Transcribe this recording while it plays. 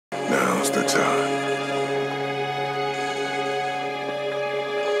Now's the time.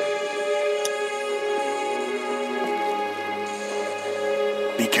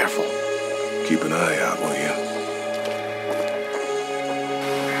 Be careful. Keep an eye out, will you?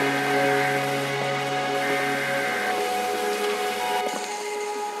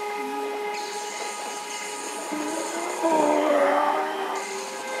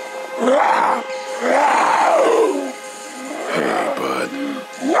 Hey, bud.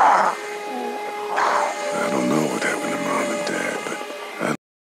 I don't know what happened to Mom and Dad, but I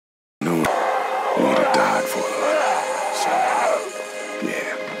know you would have died for them. So,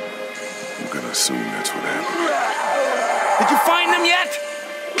 yeah. I'm gonna assume that's what happened. Did you find them yet?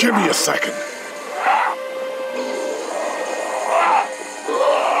 Give me a second.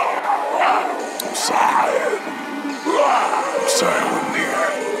 I'm sorry, man. I'm sorry I wasn't here.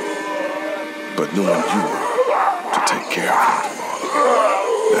 But knowing you were to take care of him tomorrow,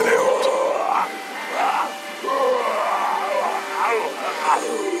 that helped.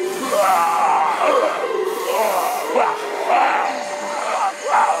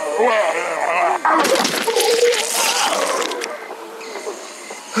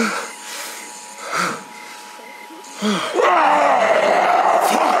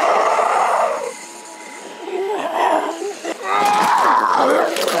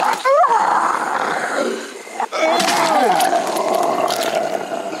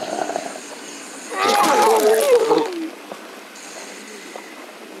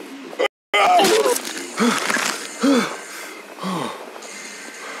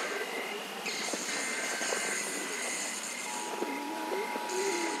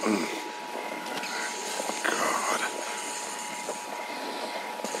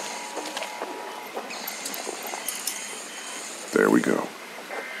 There we go.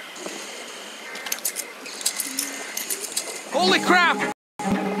 Holy crap!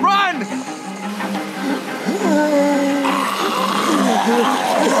 Run!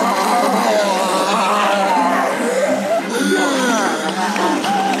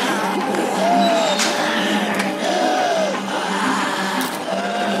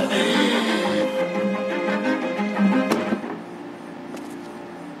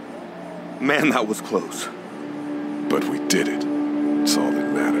 Man, that was close. But we did it. It's all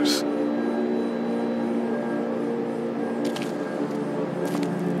that matters.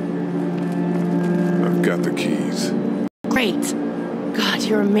 I've got the keys. Great. God,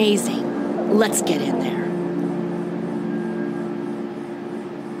 you're amazing. Let's get in there.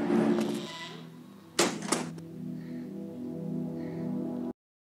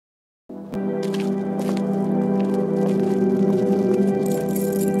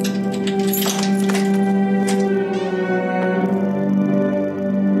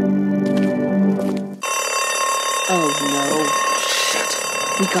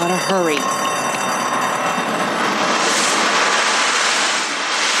 We gotta hurry.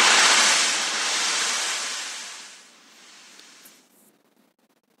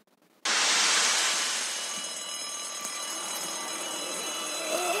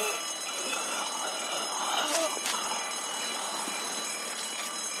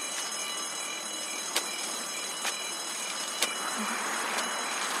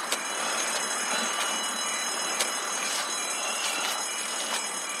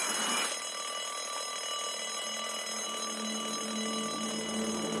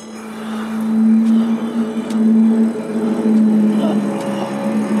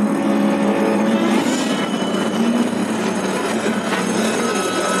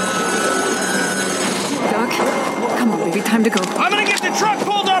 Time to go. I'm gonna get the truck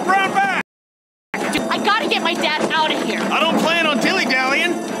pulled up round back! I gotta get my dad out of here. I don't plan on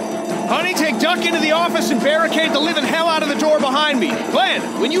dilly-dallying. Honey, take Duck into the office and barricade the living hell out of the door behind me. Glenn,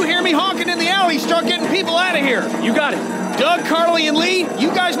 when you hear me honking in the alley, start getting people out of here. You got it. Doug, Carly, and Lee, you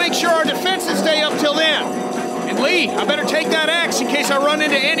guys make sure our defenses stay up till then. And Lee, I better take that axe in case I run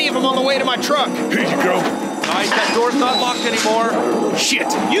into any of them on the way to my truck. Here you go. Nice, that door's not locked anymore.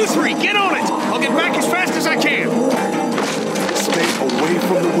 Shit, you three, get on it. I'll get back as fast as I can. Stay away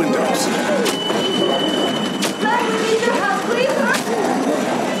from the windows.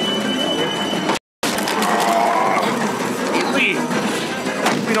 Hey, Lee,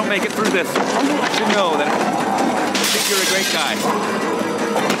 if we don't make it through this, I should know that I think you're a great guy.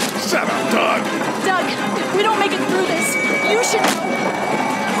 Shut up, Doug. Doug, if we don't make it through this, you should know.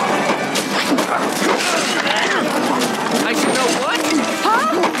 I should know what?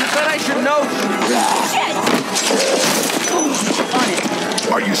 Huh? You said I should know. Shit! On it.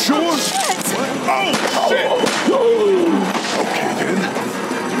 Are you sure? Shit! Oh, shit! Okay, then.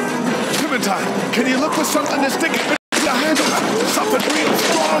 Clementine, can you look for something to stick in the handle? Something real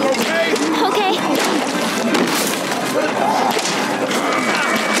strong, okay?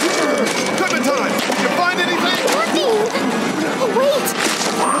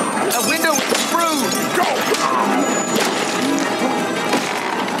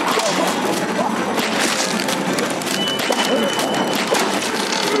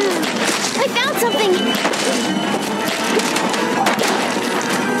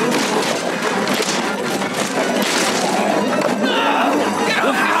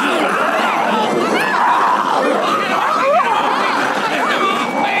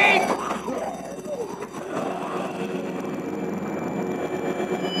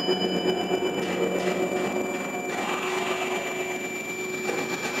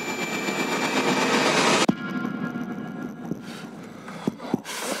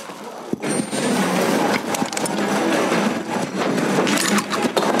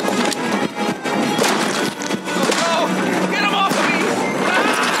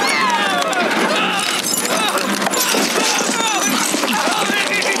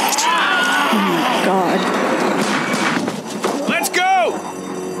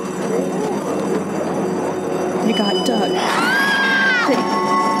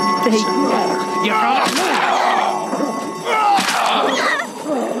 You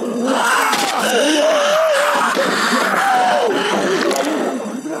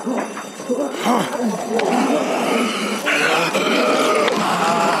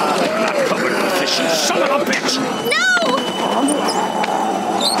covered in fish, you son of a bitch! No!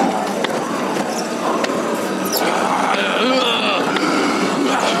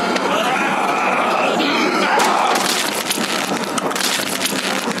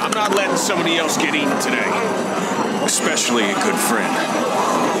 I'm not letting somebody else get eaten today. Especially a good friend.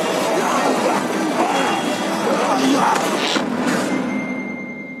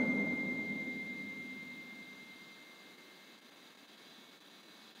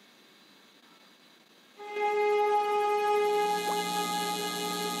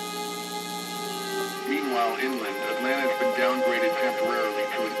 Meanwhile, inland, Atlanta has been downgraded temporarily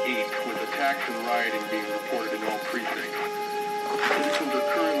to an 8, with attacks and rioting being reported in all precincts. Citizens are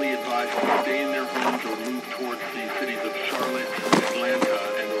currently advised to stay in their homes or move towards the cities of Charlotte, Atlanta,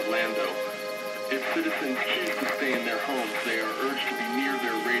 and Orlando. If citizens choose to stay in their homes, they are urged to be near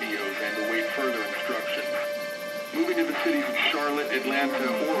their radios and await further instructions. Moving to the cities of Charlotte, Atlanta,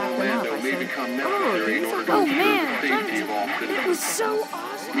 or Orlando may become necessary in order to ensure the safety of all citizens. That was so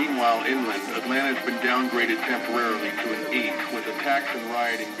awesome. Meanwhile, inland, Atlanta has been downgraded temporarily to an 8, with attacks and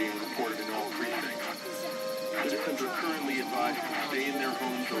rioting being reported in all precincts. Citizens are currently advised to stay in their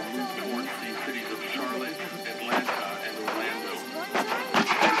homes or move towards the cities of Charlotte, Atlanta, and Orlando.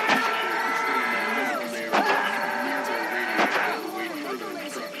 They are urged to be near their radios and await further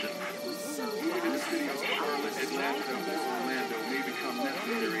instructions. Moving to the city of Charlotte, Atlanta, or Orlando may become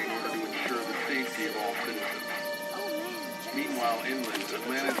necessary in order to ensure the safety of all citizens. Meanwhile, inland,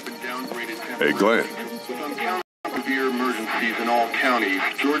 Atlanta has been downgraded temporarily. Hey, Glenn. With uncountable severe emergencies in all counties,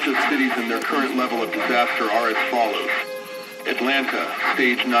 Georgia's cities and their current level of disaster are as follows. Atlanta,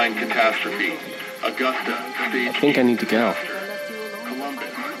 Stage 9 catastrophe. Augusta, Stage 8 I think I need to go. Columbus,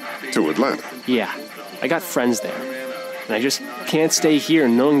 Stage To Atlanta. Yeah, I got friends there. And I just can't stay here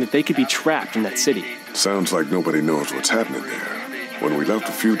knowing that they could be trapped in that city. Sounds like nobody knows what's happening there. When we left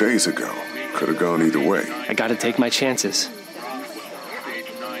a few days ago, could have gone either way. I gotta take my chances.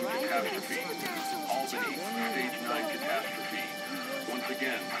 Stage 9 catastrophe. Albany, Stage 9 catastrophe. Once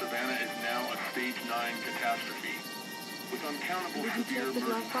again, Savannah is now a Stage 9 catastrophe. With uncountable severe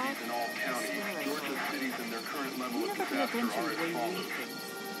emergencies in all counties, Georgia's cities and their current level of disaster are as follows.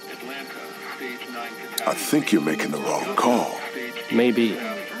 Atlanta, Stage 9 catastrophe. I think you're making the wrong call. Maybe.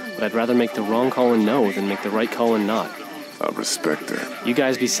 But I'd rather make the wrong call and know than make the right call and not. I respect that. You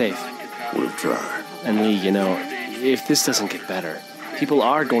guys be safe. We'll try. And Lee, you know, if this doesn't get better, people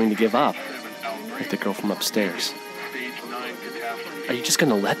are going to give up. Like the girl from upstairs. Are you just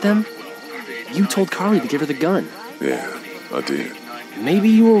gonna let them? You told Carly to give her the gun. Yeah, I did. Maybe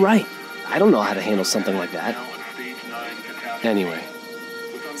you were right. I don't know how to handle something like that. Anyway,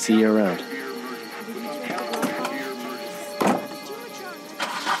 see you around.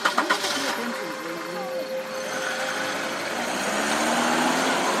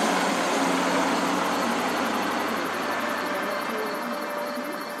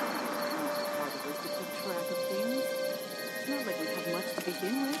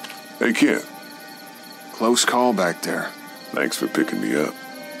 Hey, kid. Close call back there. Thanks for picking me up.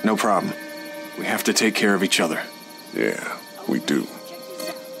 No problem. We have to take care of each other. Yeah, we do.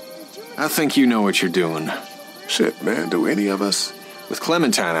 I think you know what you're doing. Shit, man, do any of us? With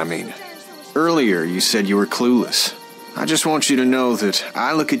Clementine, I mean. Earlier, you said you were clueless. I just want you to know that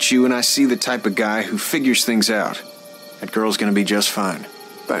I look at you and I see the type of guy who figures things out. That girl's gonna be just fine.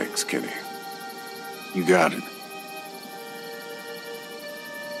 Thanks, Kenny. You got it.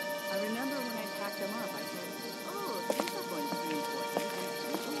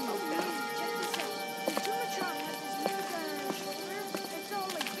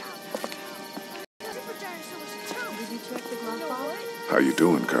 How you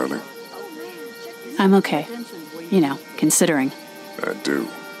doing, Carly? I'm okay. You know, considering. I do,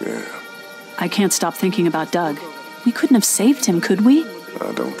 yeah. I can't stop thinking about Doug. We couldn't have saved him, could we?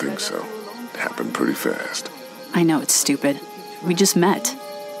 I don't think so. Happened pretty fast. I know it's stupid. We just met.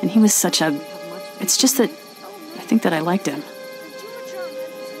 And he was such a... It's just that... I think that I liked him.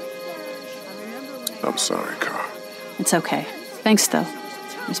 I'm sorry, Carl. It's okay. Thanks, though.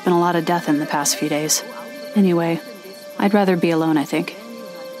 There's been a lot of death in the past few days. Anyway, I'd rather be alone, I think.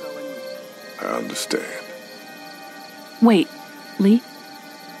 I understand. Wait, Lee?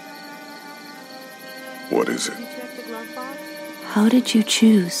 What is it? How did you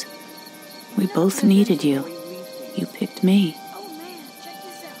choose? We both needed you. You picked me.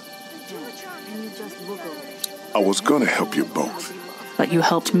 I was gonna help you both. But you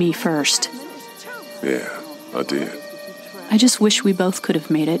helped me first. Yeah, I did. I just wish we both could have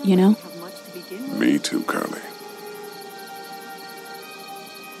made it, you know? Me too, Carly.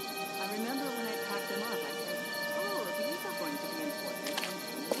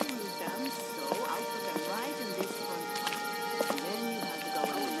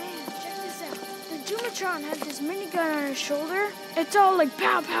 Had this minigun on his shoulder. It's all like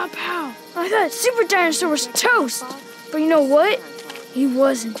pow, pow, pow. I thought Super Dinosaur was toast. But you know what? He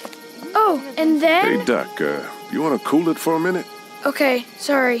wasn't. Oh, and then... Hey, Duck, you want to cool it for a minute? Okay,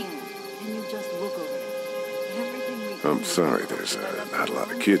 sorry. I'm sorry, there's not a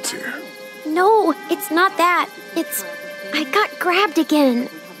lot of kids here. No, it's not that. It's... I got grabbed again.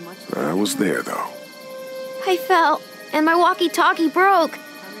 I was there, though. I fell, and my walkie-talkie broke.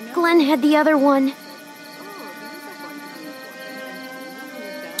 Glenn had the other one.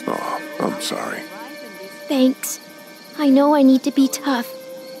 Oh, I'm sorry. Thanks. I know I need to be tough.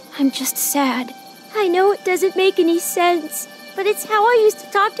 I'm just sad. I know it doesn't make any sense, but it's how I used to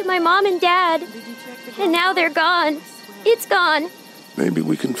talk to my mom and dad. And now they're gone. It's gone. Maybe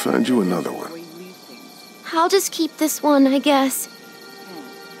we can find you another one. I'll just keep this one, I guess.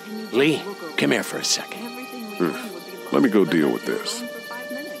 Lee, come here for a second. Let me go deal with this.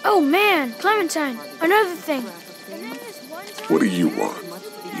 Oh man, Clementine, another thing. What do you want?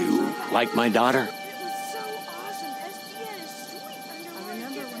 You like my daughter?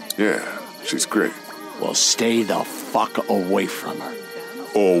 Yeah, she's great. Well, stay the fuck away from her.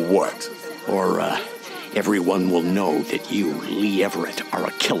 Or what? Or, everyone will know that you, Lee Everett, are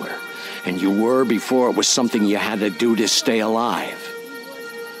a killer. And you were before it was something you had to do to stay alive.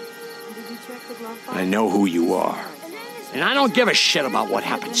 I know who you are. And I don't give a shit about what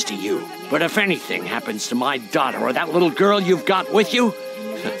happens to you. But if anything happens to my daughter or that little girl you've got with you,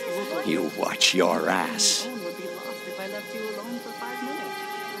 you watch your ass.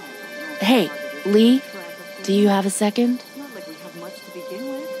 Hey, Lee, do you have a second?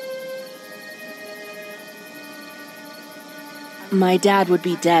 My dad would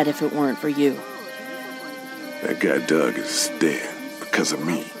be dead if it weren't for you. That guy Doug is dead because of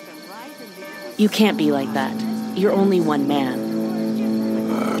me. You can't be like that. You're only one man.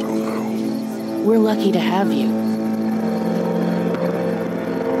 I don't know. We're lucky to have you.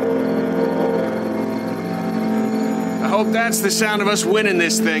 I hope that's the sound of us winning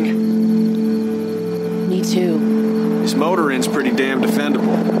this thing. Me too. This motor inn's pretty damn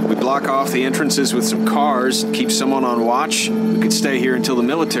defendable. We block off the entrances with some cars, keep someone on watch. We could stay here until the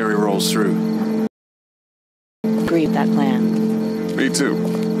military rolls through. Agree with that plan. Me too.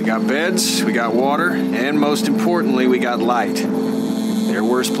 We got beds, we got water, and most importantly, we got light. There are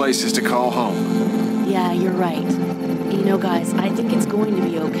worse places to call home. Yeah, you're right. You know, guys, I think it's going to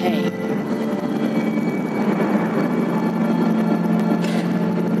be okay.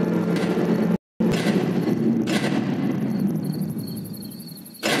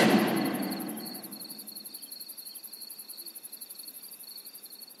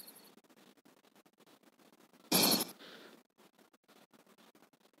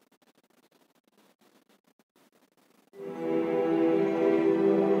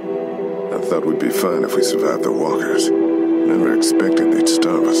 I thought we'd be fine if we survived the walkers. Never expected they'd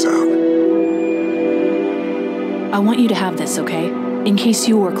starve us out. I want you to have this, okay? In case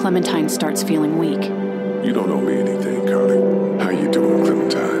you or Clementine starts feeling weak. You don't owe me anything, Carly. How you doing,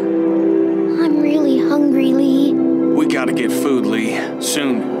 Clementine? I'm really hungry, Lee. We gotta get food, Lee.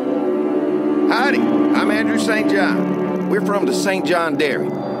 Soon. Howdy, I'm Andrew St. John. We're from the St. John Dairy.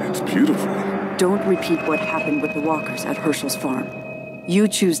 It's beautiful. Don't repeat what happened with the walkers at Herschel's farm. You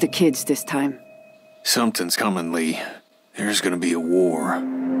choose the kids this time. Something's coming, Lee. There's gonna be a war.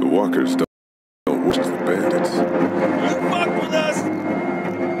 The walkers don't watch the bandits. You fuck with us!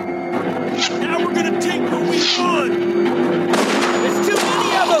 Now we're gonna take what we want! There's too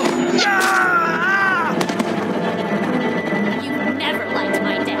many of them! Ah! You never liked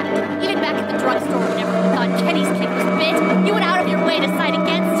my dad. Even back at the drugstore whenever you thought Kenny's kid was bit, you went out of your way to side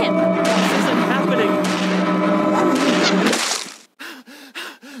against him. This isn't happening.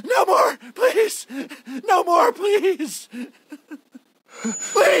 No more, please! No more, please!